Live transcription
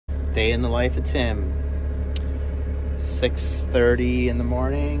Day in the life of Tim. 6:30 in the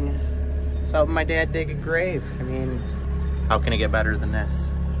morning. It's helping my dad dig a grave. I mean, how can it get better than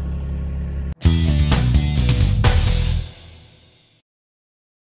this?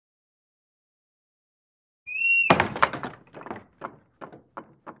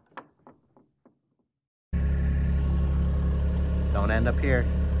 Don't end up here.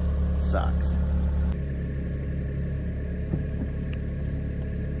 It sucks.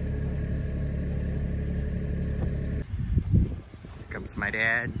 Here comes my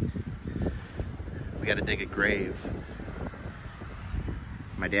dad. We gotta dig a grave.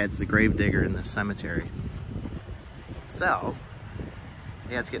 My dad's the grave digger in the cemetery. So,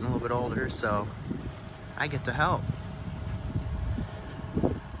 Dad's getting a little bit older, so I get to help.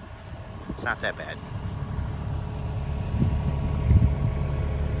 It's not that bad.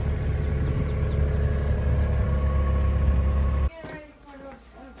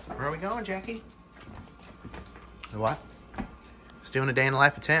 Where are we going, Jackie? What? Just doing a day in the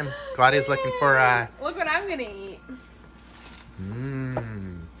life of Tim. Claudia's looking for Look what I'm gonna eat.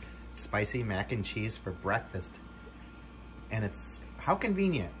 Spicy mac and cheese for breakfast. And it's, how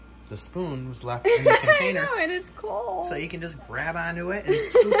convenient. The spoon was left in the container. I know, and it's cold. So you can just grab onto it and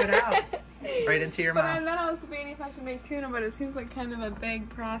scoop it out. Right into your mouth. But then I was debating if I should make tuna, but it seems like kind of a big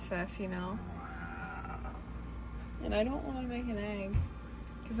process, you know? And I don't want to make an egg.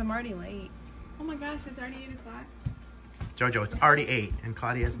 Because I'm already late. Oh my gosh, it's already 8 o'clock. Jojo, it's already 8 and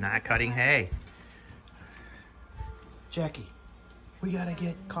Claudia's not cutting hay. Jackie, we gotta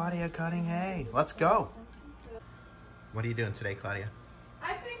get Claudia cutting hay. Let's go. What are you doing today, Claudia?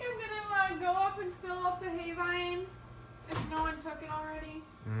 I think I'm gonna go up and fill up the hay vine. If no one took it already.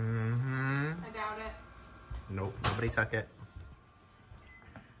 I doubt it. Nope, nobody took it.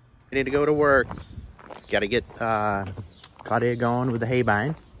 We need to go to work. Gotta get Claudia going with the hay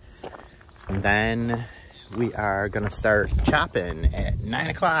vine. And then we are gonna start chopping at 9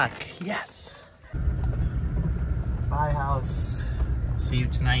 o'clock. Yes. Bye, house. I'll see you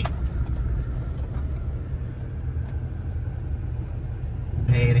tonight.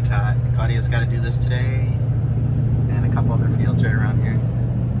 Hay to cut. Claudia's got to do this today, and a couple other fields right around here.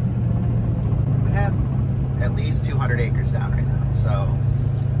 We have at least 200 acres down right now, so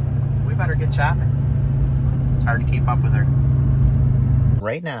we better get chopping. It's hard to keep up with her.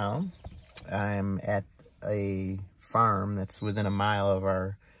 Right now, I'm at a farm that's within a mile of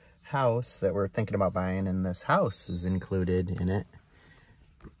our house that we're thinking about buying, and this house is included in it.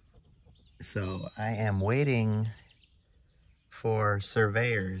 So I am waiting for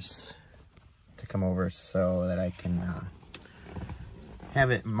surveyors to come over so that I can have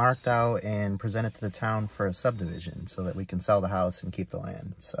it marked out and present it to the town for a subdivision so that we can sell the house and keep the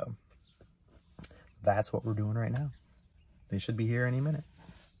land. So that's what we're doing right now. They should be here any minute.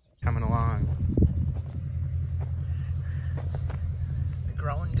 Coming along. They're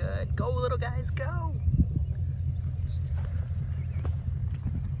growing good. Go, little guys, go.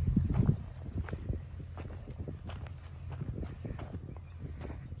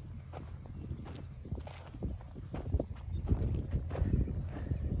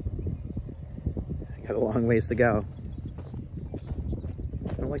 Got a long ways to go.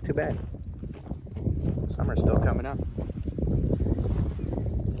 Don't look too bad. Summer's still coming up.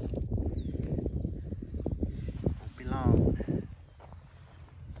 Won't be long.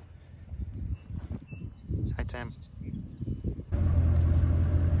 Hi, Tim.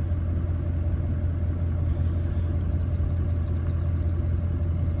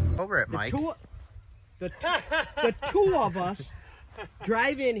 Over it, Mike. The two of us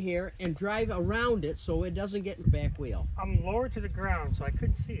drive in here and drive around it so it doesn't get in the back wheel. I'm lower to the ground, so I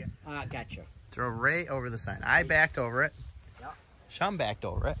couldn't see it. Gotcha. Drove right over the sign. I backed over it. Yep. Sean backed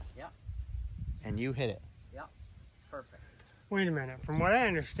over it. Yep. And you hit it. Yep. Perfect. Wait a minute. From what I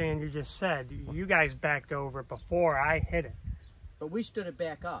understand, you just said you guys backed over it before I hit it. But we stood it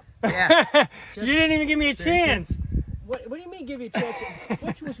back up. Yeah. You didn't even give me a chance. What do you mean give you a chance?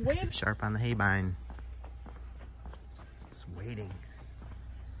 Which was way Sharp on the haybine. Just waiting.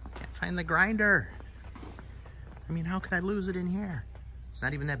 Can't find the grinder. I mean, how could I lose it in here? It's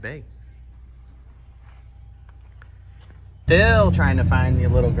not even that big. Still trying to find the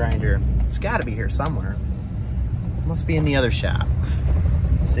little grinder. It's got to be here somewhere. It must be in the other shop.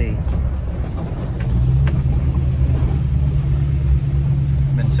 Let's see.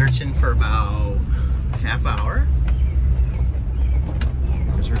 Been searching for about a half hour.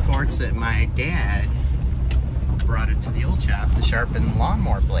 There's reports that my dad brought it to the old shop to sharpen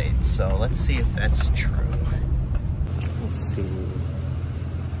lawnmower blades. So let's see if that's true. Let's see.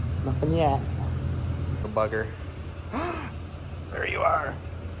 Nothing yet. A bugger. There you are.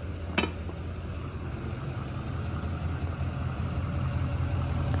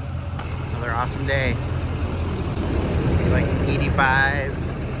 awesome day. Like 85.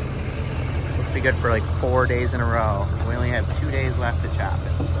 Supposed to be good for like 4 days in a row. We only have 2 days left to chop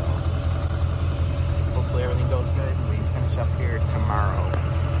it, so hopefully everything goes good and we finish up here tomorrow.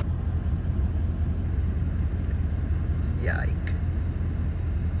 Yike.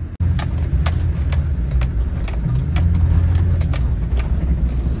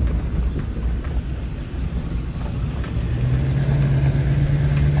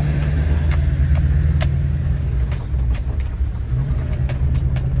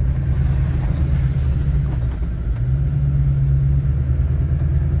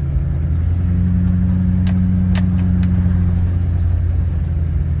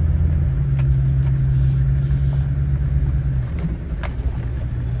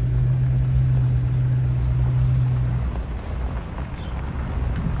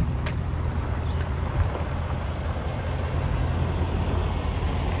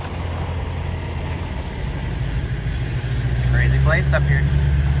 Place up here.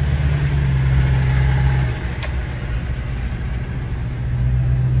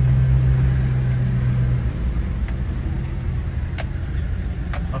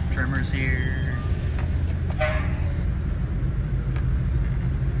 Puff trimmers here.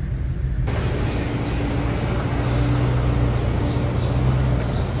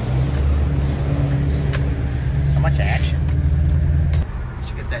 So much action.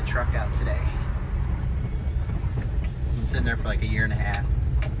 Should get that truck out today. Sitting there for like a year and a half.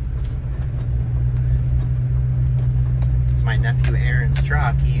 It's my nephew Aaron's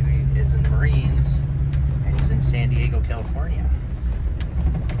truck. He is in the Marines and he's in San Diego, California.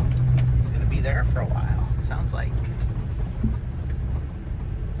 He's gonna be there for a while, sounds like.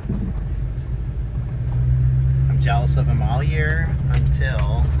 I'm jealous of him all year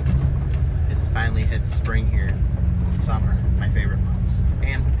until it's finally hit spring here, summer, my favorite months.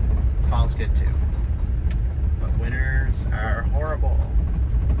 And fall's good too. Winters are horrible.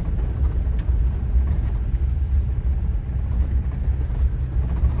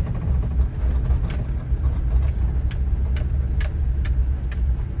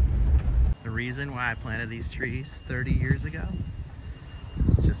 The reason why I planted these trees 30 years ago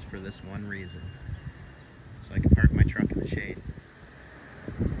is just for this one reason. So I can park my truck in the shade.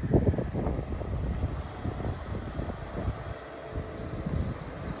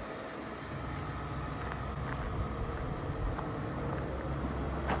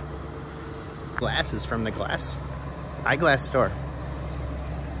 Glasses from the eyeglass store.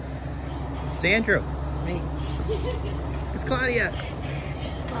 It's Andrew. It's me. It's Claudia.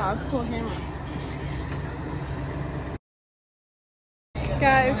 Wow, that's a cool camera.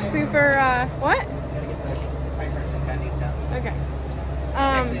 Guys, super, what? Okay.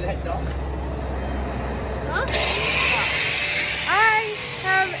 Huh? I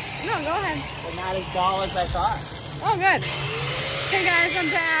have, no, go ahead. But not as dull as I thought. Oh, good. Hey guys, I'm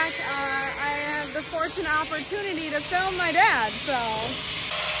back. I have the fortunate opportunity to film my dad, so.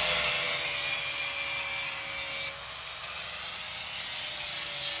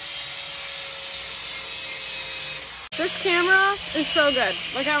 This camera is so good.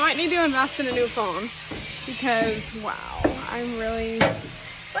 Like, I might need to invest in a new phone because, wow, I'm really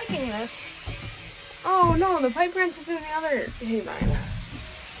liking this. Oh no, the pipe wrench is in the other hay vine.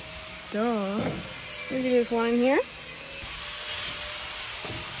 Duh. Maybe there's one in here.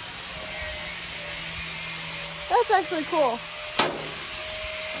 That's actually cool.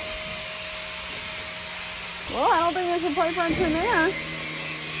 Well, I don't think there's a pipe wrench in there.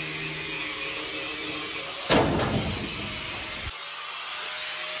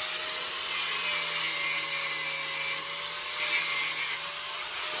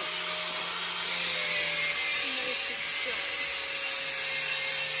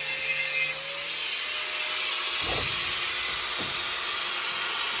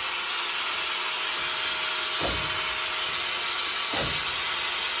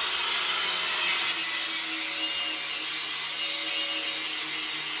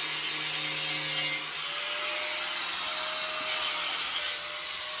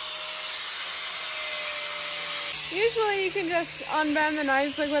 Usually you can just unbend the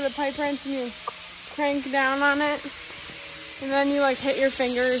knives like with a pipe wrench and you crank down on it. And then you like hit your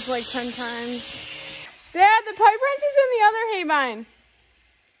fingers like 10 times. Dad, the pipe wrench is in the other hay vine.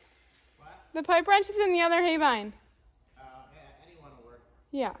 What? The pipe wrench is in the other hay vine. Yeah, anyone will work.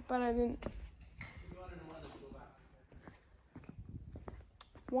 Yeah, but I didn't.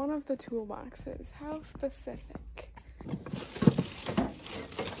 One of the toolboxes. How specific.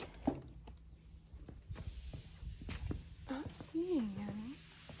 Not seeing any.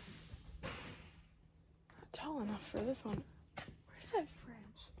 Not tall enough for this one. Where's that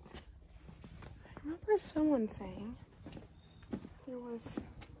fridge? remember someone saying there was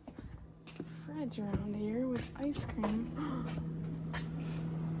a fridge around here with ice cream.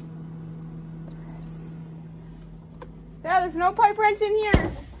 There's no pipe wrench in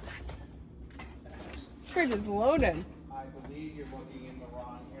here. This fridge is loaded. I believe you're looking in the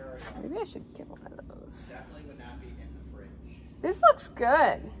wrong area. Maybe I should get one of those. Definitely would not be in the fridge. This looks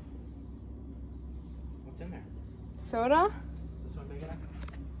good. What's in there? Soda? Is this one big enough?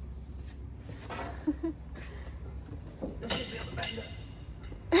 This should be able to bend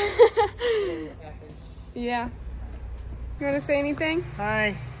it. Yeah. You want to say anything?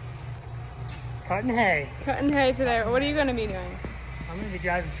 Hi. Cutting hay. Cutting hay today. What are you going to be doing? I'm going to be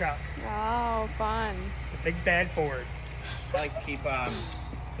driving truck. Oh, fun. The big bad Ford. I like to keep the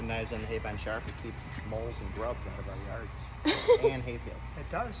knives on the hay bend sharp. It keeps moles and grubs out of our yards and hay fields. It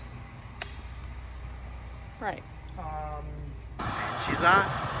does. Right. And she's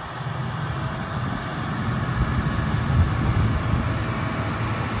off.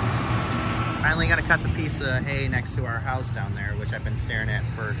 Finally got to cut the piece of hay next to our house down there, which I've been staring at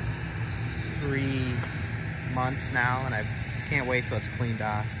for 3 months now, and I can't wait till it's cleaned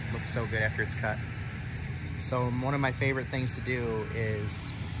off. It looks so good after it's cut. So one of my favorite things to do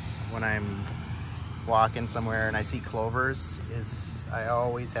is when I'm walking somewhere and I see clovers is I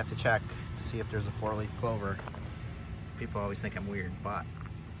always have to check to see if there's a 4-leaf clover. People always think I'm weird, but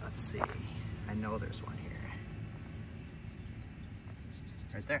let's see. I know there's one here.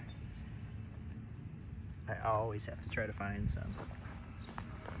 Right there. I always have to try to find some.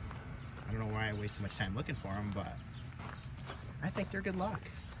 I don't know why I waste so much time looking for them, but I think they're good luck.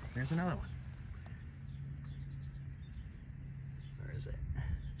 There's another one. Where is it?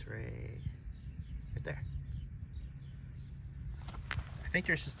 It's right there. I think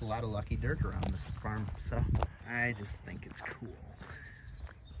there's just a lot of lucky dirt around this farm, so I just think it's cool.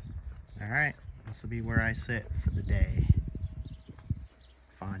 All right, this will be where I sit for the day.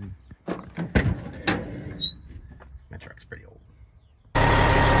 Fun. My truck's pretty old.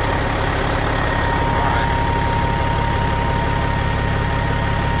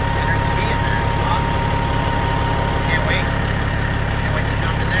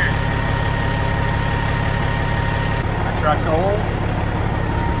 Truck's old,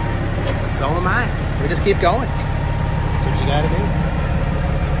 so am I. We just keep going. That's what you gotta do.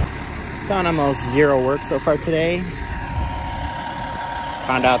 Done almost zero work so far today.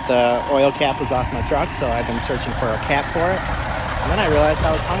 Found out the oil cap was off my truck, so I've been searching for a cap for it. And then I realized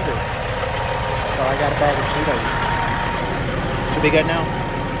I was hungry. So I got a bag of Cheetos. Should be good now.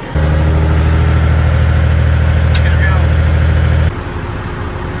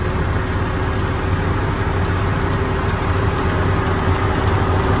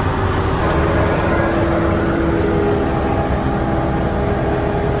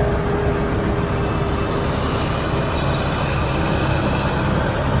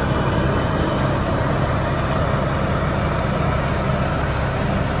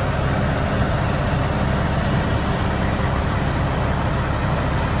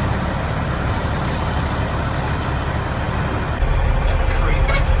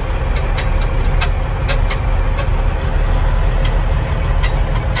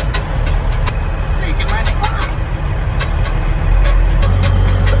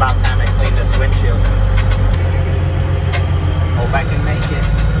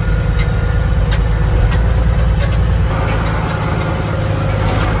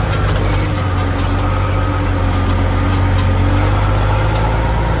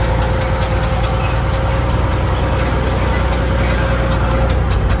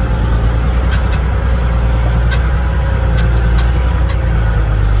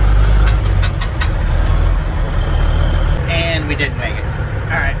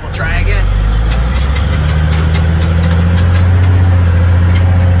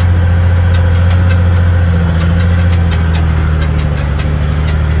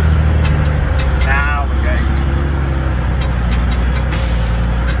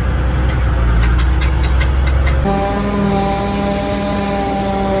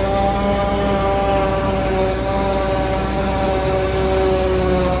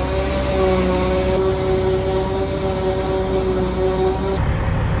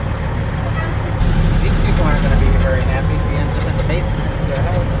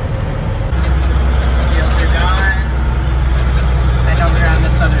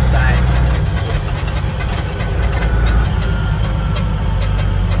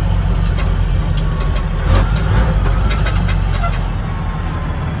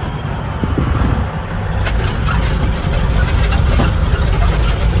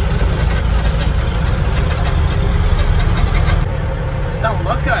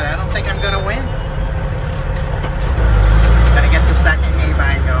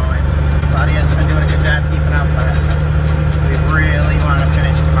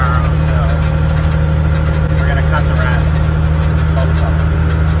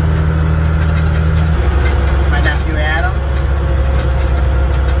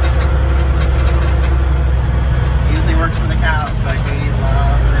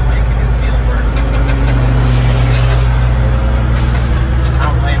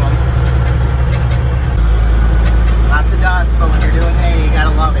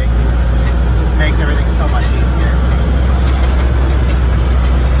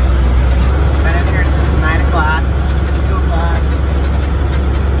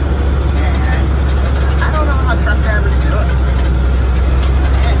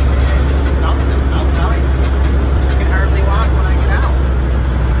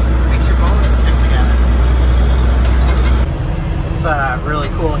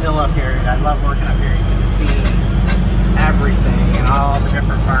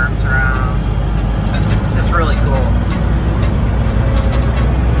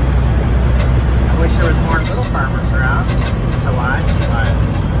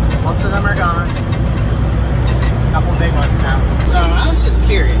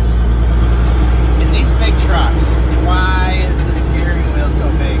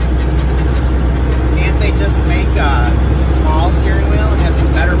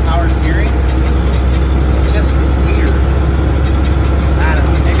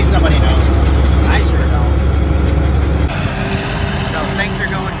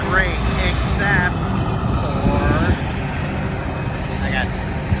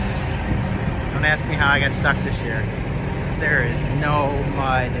 how I got stuck this year. There is no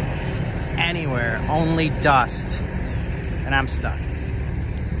mud anywhere, only dust, and I'm stuck.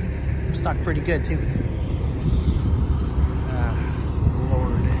 I'm stuck pretty good too.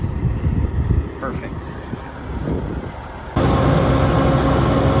 Lord. Perfect.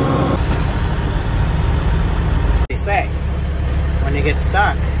 They say, when you get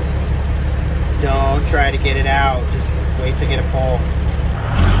stuck, don't try to get it out, just wait to get a pole.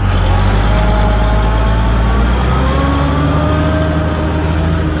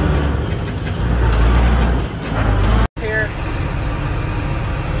 Here.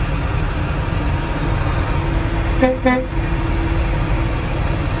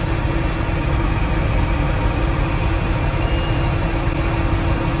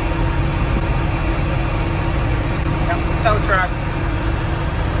 Comes the tow truck.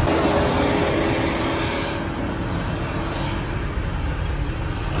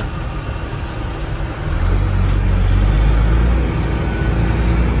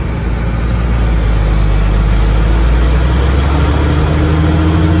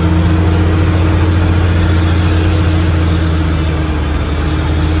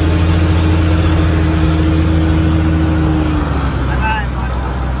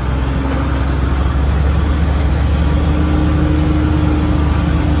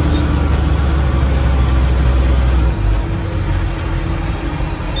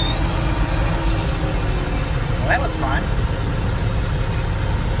 That was fun.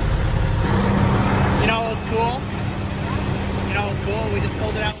 You know what was cool? You know what was cool? We just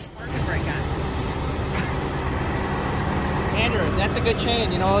pulled it out with the parking brake on. Andrew, that's a good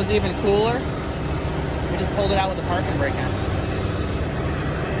chain. You know what was even cooler? We just pulled it out with the parking brake on.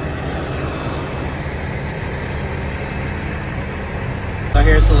 So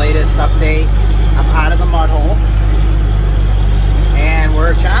here's the latest update. I'm out of the mud hole. And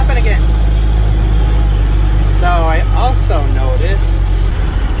we're chopping again. So I also noticed,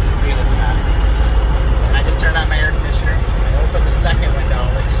 look at this mess. I just turned on my air conditioner. I opened the second window,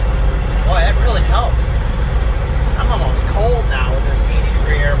 which, boy, that really helps. I'm almost cold now with this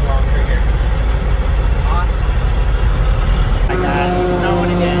 80-degree air blowing through here. Awesome. I got it snowing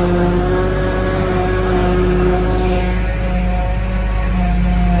again.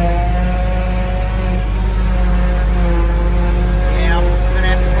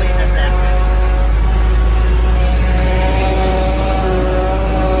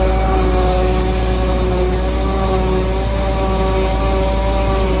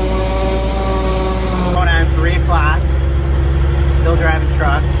 Still driving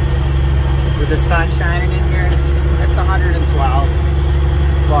truck with the sun shining in here. It's 112,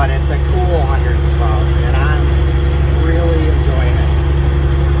 but it's a cool 112, and I'm really enjoying it.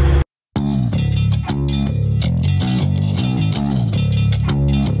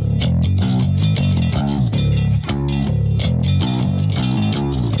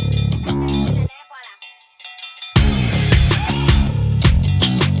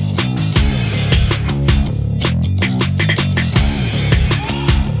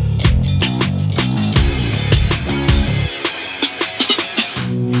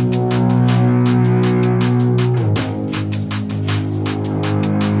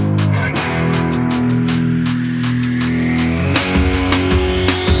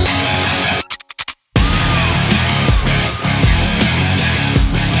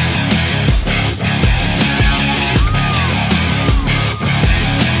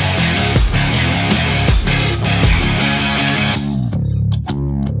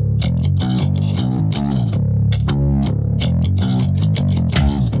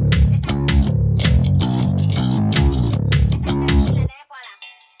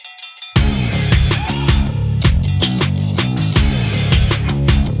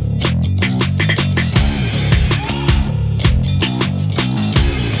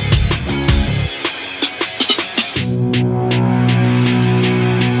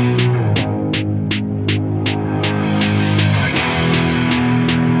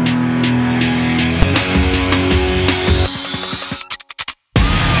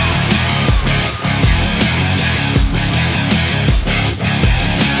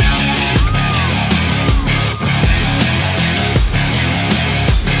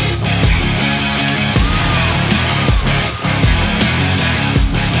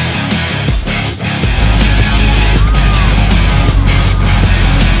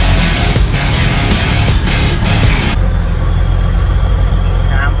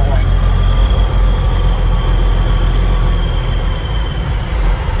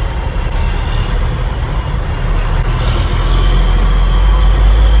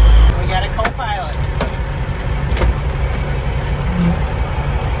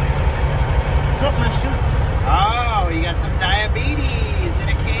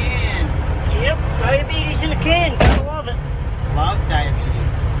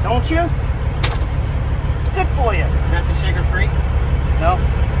 Don't you? Good for you. Is that the sugar free? No.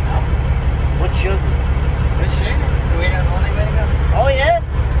 No. What sugar? The sugar. So we have the only way to go. Oh, yeah?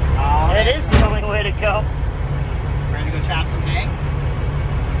 Oh, It is the only way to go. Ready to go chop some hay?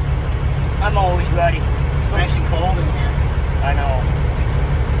 I'm always ready. It's nice and cold in here. I know.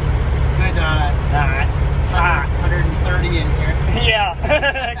 It's good. Nah, it's hot. 130 in here. Yeah,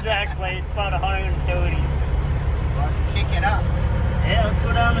 exactly. It's about 130. Let's kick it up. Yeah, let's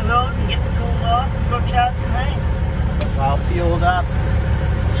go down the road and get the cold off and go chop some hay. All fueled up.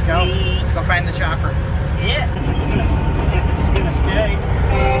 Let's go. Sweet. Let's go find the chopper. Yeah, if it's gonna stay.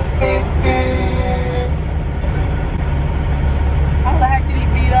 How the heck did he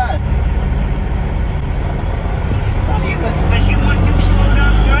beat us? Because you went too slow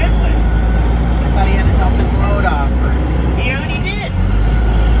down the driveway. I thought he had to dump his load off first. He already did.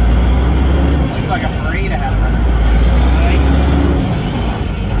 This looks like a parade ahead of us.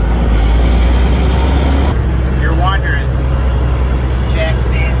 If you're wondering, this is Jack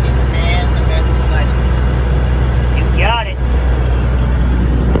Santee, the man, the myth, the legend. You got it.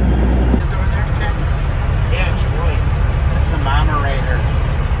 Is it over there, Jack? Yeah, it's right. That's the Mama Raider.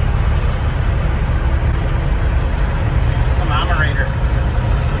 It's the Mama Raider.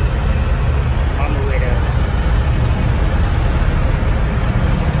 On the way to.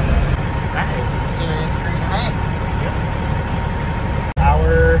 That is some serious green hay. Yep.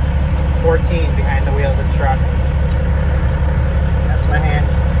 Hour 14 behind the wheel of this truck. That's my hand.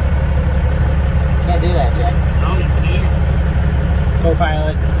 Can't do that, Jack. No, you can't.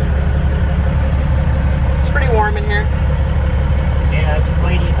 Co-pilot. It's pretty warm in here. Yeah, it's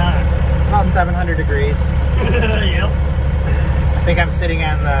mighty hot. About 700 degrees. Yep. I think I'm sitting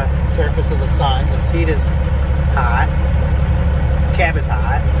on the surface of the sun. The seat is hot. Cab is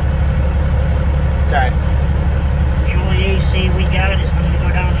hot. It's alright. The only AC we got is when we go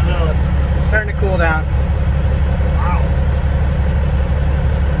down the road. It's starting to cool down. Wow.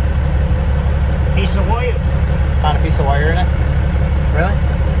 Piece of wire. Found a piece of wire in it. Really?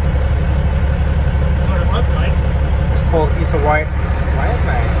 That's what it looks like. Just pulled a piece of wire. Why is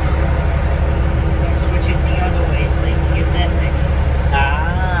my... Switch it the other way so you can get that fixed. Ah.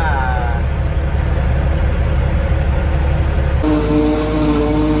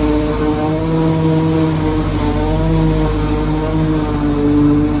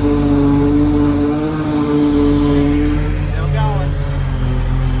 Still going.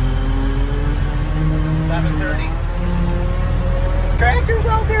 7:30. Tractor's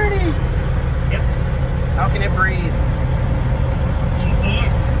all dirty. Yep. How can it breathe? She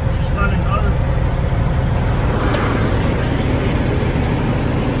can't. She's running hard.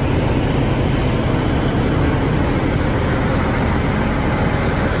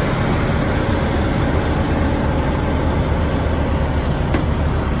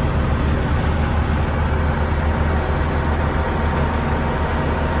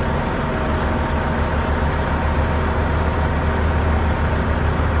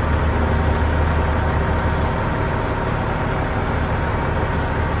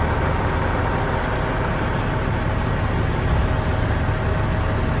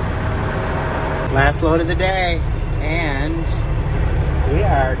 Last load of the day, and we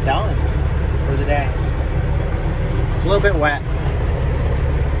are done for the day. It's a little bit wet,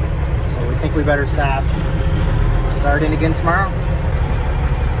 so we think we better stop. Start in again tomorrow.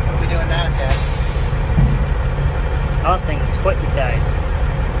 What are we doing now, Chad? Nothing. It's quitting time.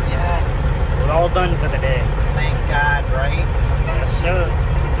 Yes. We're all done for the day. Thank God, right? Yes, sir.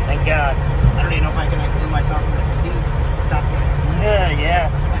 Thank God. I don't even know if I can glue myself in the seat. I'm stuck in it. Yeah.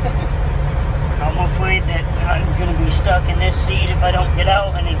 I'm afraid that I'm going to be stuck in this seat if I don't get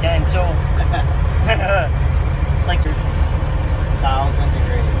out anytime soon. It's like 1,000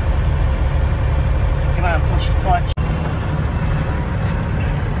 degrees.